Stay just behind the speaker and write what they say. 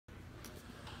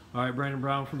All right, Brandon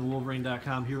Brown from the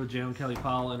Wolverine.com here with Jaylen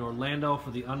Kelly-Powell in Orlando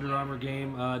for the Under Armour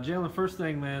game. Jaylen, first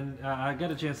thing, man, I got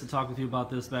a chance to talk with you about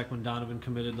this back when Donovan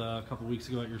committed a couple weeks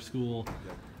ago at your school.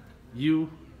 Yep. You,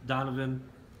 Donovan,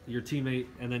 your teammate,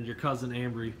 and then your cousin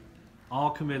Ambry, all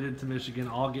committed to Michigan,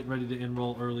 all getting ready to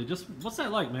enroll early. Just what's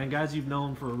that like, man? Guys you've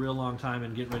known for a real long time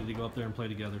and get ready to go up there and play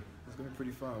together. It's going to be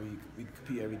pretty fun. We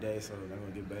compete every day, so I'm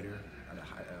going to get better at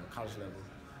a college level.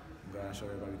 I'm going to show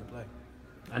everybody we can play.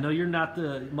 I know you're not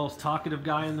the most talkative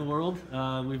guy in the world.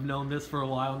 We've known this for a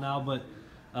while now, but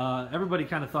everybody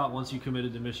kind of thought once you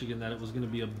committed to Michigan that it was going to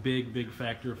be a big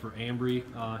factor for Ambry.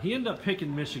 He ended up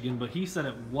picking Michigan, but he said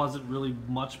it wasn't really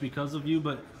much because of you.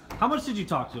 But how much did you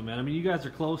talk to him, man? I mean, you guys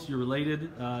are close. You're related.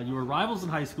 You were rivals in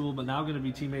high school, but now going to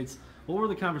be teammates. What were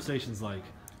the conversations like?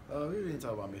 We really didn't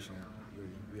talk about Michigan.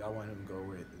 I wanted him to go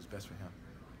where it was best for him.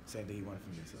 Same thing he wanted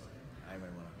from me, so I didn't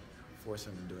really want to force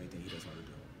him to do anything he doesn't want to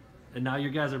do. And now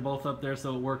your guys are both up there,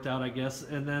 so it worked out, I guess.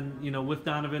 And then, you know, with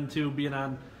Donovan, too, being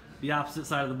on the opposite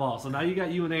side of the ball. So now you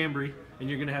got you and Ambry, and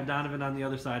you're going to have Donovan on the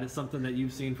other side. It's something that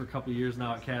you've seen for a couple of years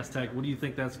now at Cass Tech. What do you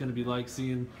think that's going to be like,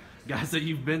 seeing guys that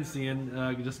you've been seeing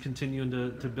just continuing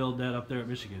to build that up there at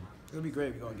Michigan? It's going to be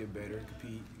great. We're going to get better,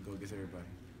 compete, and go against everybody.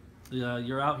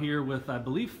 You're out here with, I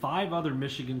believe, 5 other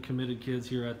Michigan committed kids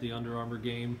here at the Under Armour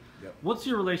game. Yep. What's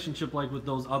your relationship like with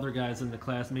those other guys in the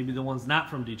class, maybe the ones not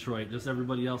from Detroit, just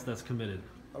everybody else that's committed?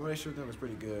 Our relationship with them was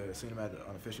pretty good. Seen them at the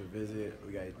unofficial visit.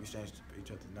 We exchanged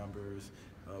each other's numbers.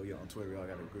 We on Twitter. We all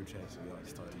got a group chat, so we all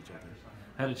just talk to each other.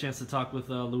 Had a chance to talk with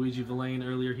Luigi Villain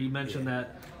earlier. He mentioned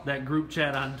that group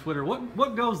chat on Twitter.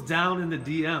 What goes down in the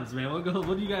DMs, man? What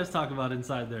do you guys talk about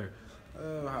inside there?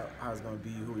 How it's going to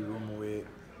be, who we rooming with,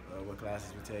 what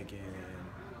classes we're taking,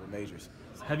 and what majors.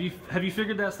 Have you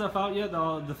figured that stuff out yet?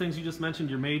 The things you just mentioned,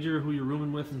 your major, who you're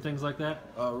rooming with, and things like that?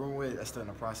 Rooming with, that's still in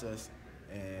the process,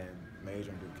 and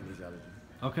major, I'm doing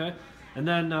kinesiology. Okay. And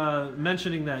then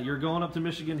mentioning that you're going up to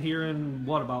Michigan here in,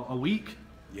 what, about a week?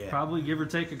 Yeah. Probably, give or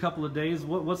take a couple of days.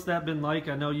 What's that been like?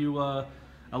 I know you a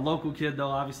local kid, though,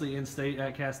 obviously in-state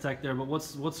at Cass Tech there, but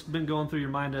what's been going through your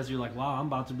mind as you're like, wow, I'm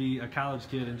about to be a college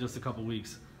kid in just a couple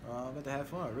weeks? I'm about to have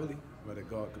fun, really. I'm about to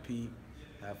go out, compete,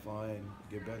 have fun, and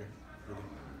get better, really.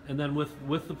 And then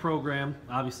with the program,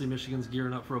 obviously Michigan's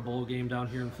gearing up for a bowl game down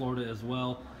here in Florida as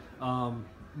well.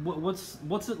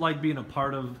 What's it like being a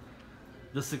part of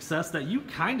the success that you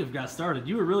kind of got started?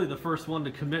 You were really the first one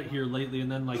to commit here lately,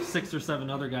 and then like 6 or 7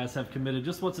 other guys have committed.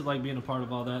 Just what's it like being a part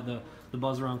of all that, the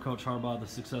buzz around Coach Harbaugh, the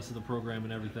success of the program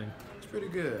and everything? It's pretty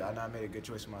good. I know I made a good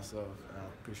choice for myself, and I'm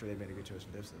pretty sure they made a good choice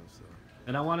for themselves. So.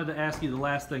 And I wanted to ask you the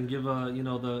last thing, give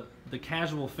the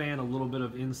casual fan a little bit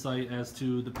of insight as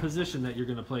to the position that you're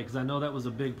going to play, because I know that was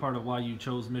a big part of why you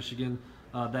chose Michigan,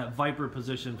 that Viper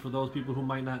position. For those people who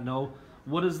might not know,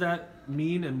 what does that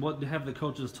mean, and what have the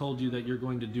coaches told you that you're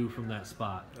going to do from that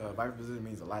spot? Viper position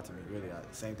means a lot to me, really.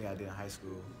 Same thing I did in high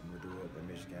school. I'm going to do it at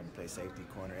Michigan. I'm going to play safety,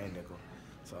 corner, and nickel.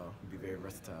 So it'll be very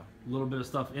versatile. A little bit of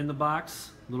stuff in the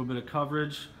box, a little bit of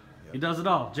coverage. Yep. He does it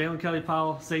all. Jaylen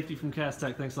Kelly-Powell, safety from Cass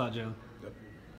Tech. Thanks a lot, Jaylen.